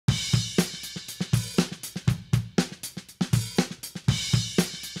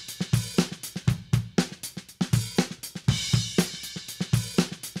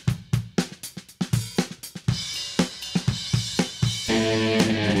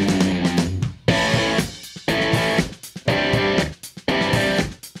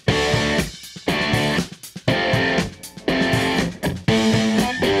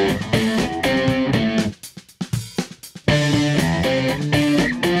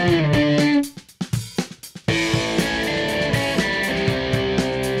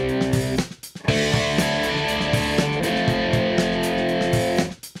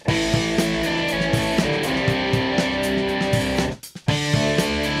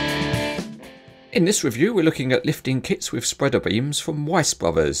In this review we're looking at lifting kits with spreader beams from Weiss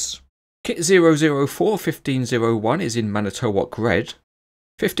Brothers. Kit 004 1501 is in Manitowoc Red,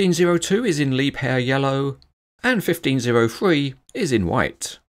 1502 is in Lee Pear Yellow, and 1503 is in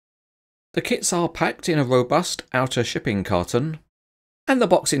White. The kits are packed in a robust outer shipping carton, and the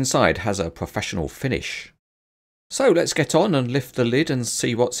box inside has a professional finish. So let's get on and lift the lid and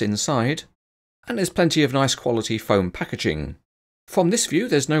see what's inside, and there's plenty of nice quality foam packaging. From this view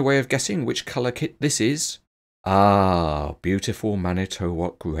there's no way of guessing which colour kit this is. Ah, beautiful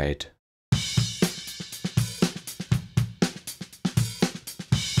Manitowoc Red.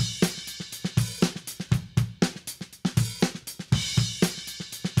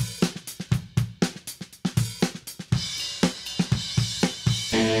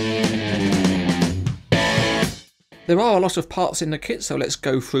 There are a lot of parts in the kit, so let's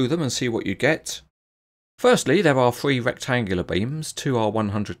go through them and see what you get. Firstly, there are 3 rectangular beams, 2 are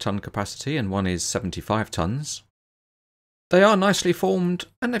 100 ton capacity and 1 is 75 tons. They are nicely formed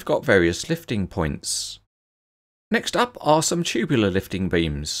and they've got various lifting points. Next up are some tubular lifting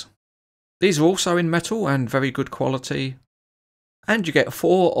beams. These are also in metal and very good quality, and you get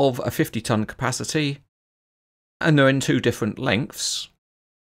 4 of a 50 ton capacity, and they're in 2 different lengths.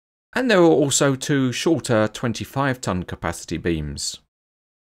 And there are also 2 shorter 25 ton capacity beams.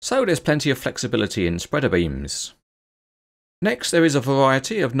 So there's plenty of flexibility in spreader beams. Next there is a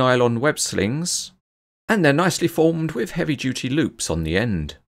variety of nylon web slings, and they're nicely formed with heavy duty loops on the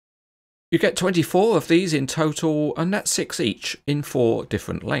end. You get 24 of these in total, and that's 6 each in 4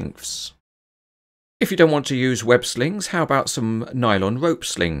 different lengths. If you don't want to use web slings, how about some nylon rope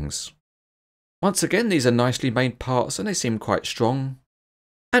slings? Once again, these are nicely made parts and they seem quite strong,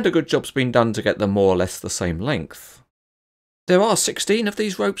 and a good job's been done to get them more or less the same length. There are 16 of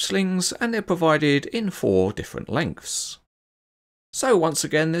these rope slings and they're provided in 4 different lengths. So once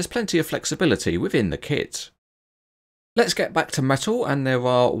again there's plenty of flexibility within the kit. Let's get back to metal, and there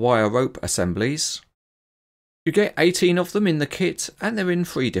are wire rope assemblies. You get 18 of them in the kit and they're in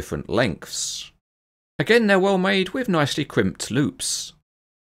 3 different lengths. Again they're well made with nicely crimped loops.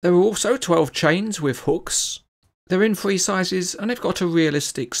 There are also 12 chains with hooks. They're in 3 sizes and they've got a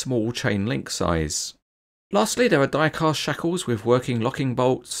realistic small chain link size. Lastly, there are die-cast shackles with working locking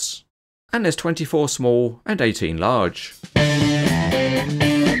bolts, and there's 24 small and 18 large.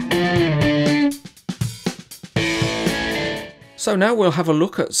 So now we'll have a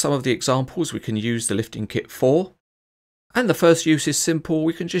look at some of the examples we can use the lifting kit for. And the first use is simple.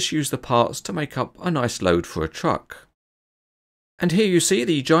 We can just use the parts to make up a nice load for a truck. And here you see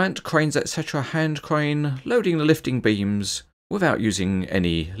the giant Cranes etc. hand crane loading the lifting beams without using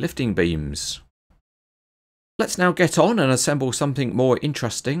any lifting beams. Let's now get on and assemble something more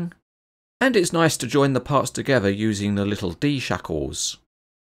interesting, and it's nice to join the parts together using the little D shackles.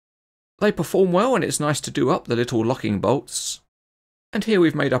 They perform well and it's nice to do up the little locking bolts, and here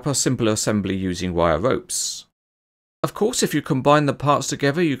we've made up a simple assembly using wire ropes. Of course, if you combine the parts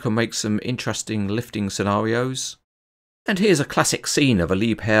together you can make some interesting lifting scenarios, and here's a classic scene of a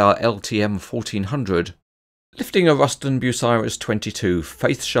Lee Pear LTM 1400 lifting a Ruston Bucyrus 22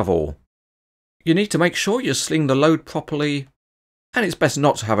 Faith shovel. You need to make sure you sling the load properly, and it's best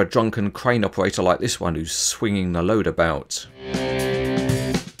not to have a drunken crane operator like this one who's swinging the load about.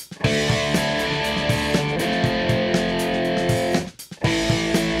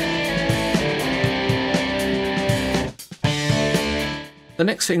 The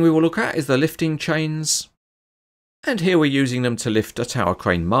next thing we will look at is the lifting chains, and here we're using them to lift a tower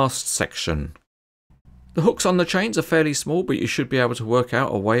crane mast section. The hooks on the chains are fairly small, but you should be able to work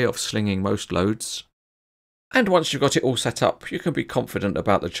out a way of slinging most loads. And once you've got it all set up, you can be confident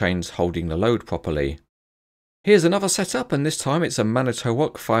about the chains holding the load properly. Here's another setup, and this time it's a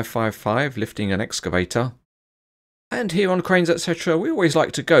Manitowoc 555 lifting an excavator. And here on Cranes etc. we always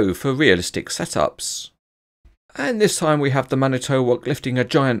like to go for realistic setups. And this time we have the Manitowoc lifting a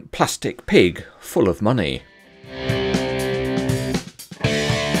giant plastic pig full of money.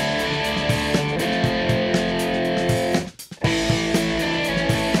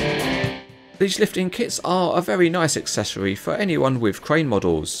 These lifting kits are a very nice accessory for anyone with crane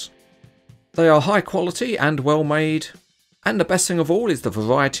models. They are high quality and well made, And the best thing of all is the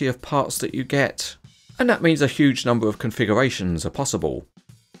variety of parts that you get. And that means a huge number of configurations are possible.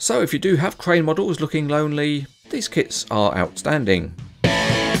 So if you do have crane models looking lonely, these kits are outstanding.